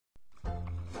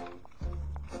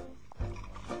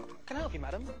help you,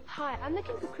 madam? Hi, I'm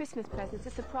looking for Christmas presents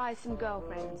to surprise some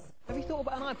girlfriends. Have you thought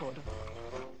about an iPod?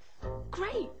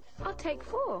 Great! I'll take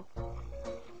 4.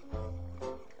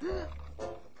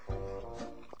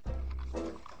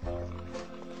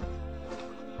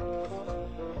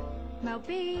 Mel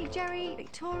B, Jerry,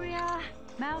 Victoria,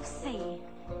 Mel C.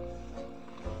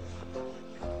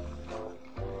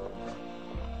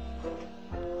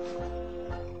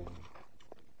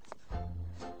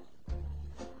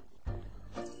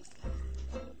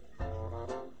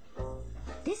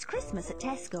 This Christmas at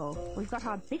Tesco, we've got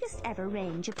our biggest ever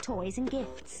range of toys and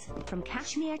gifts. From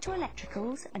cashmere to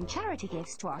electricals and charity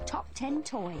gifts to our top 10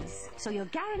 toys. So you're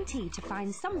guaranteed to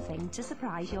find something to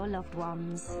surprise your loved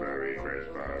ones. Merry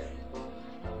Christmas.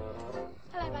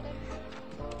 Hello, madam.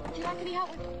 Would you like any help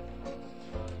with...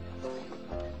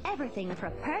 Everything for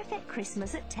a perfect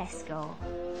Christmas at Tesco.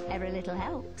 Every little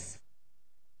helps.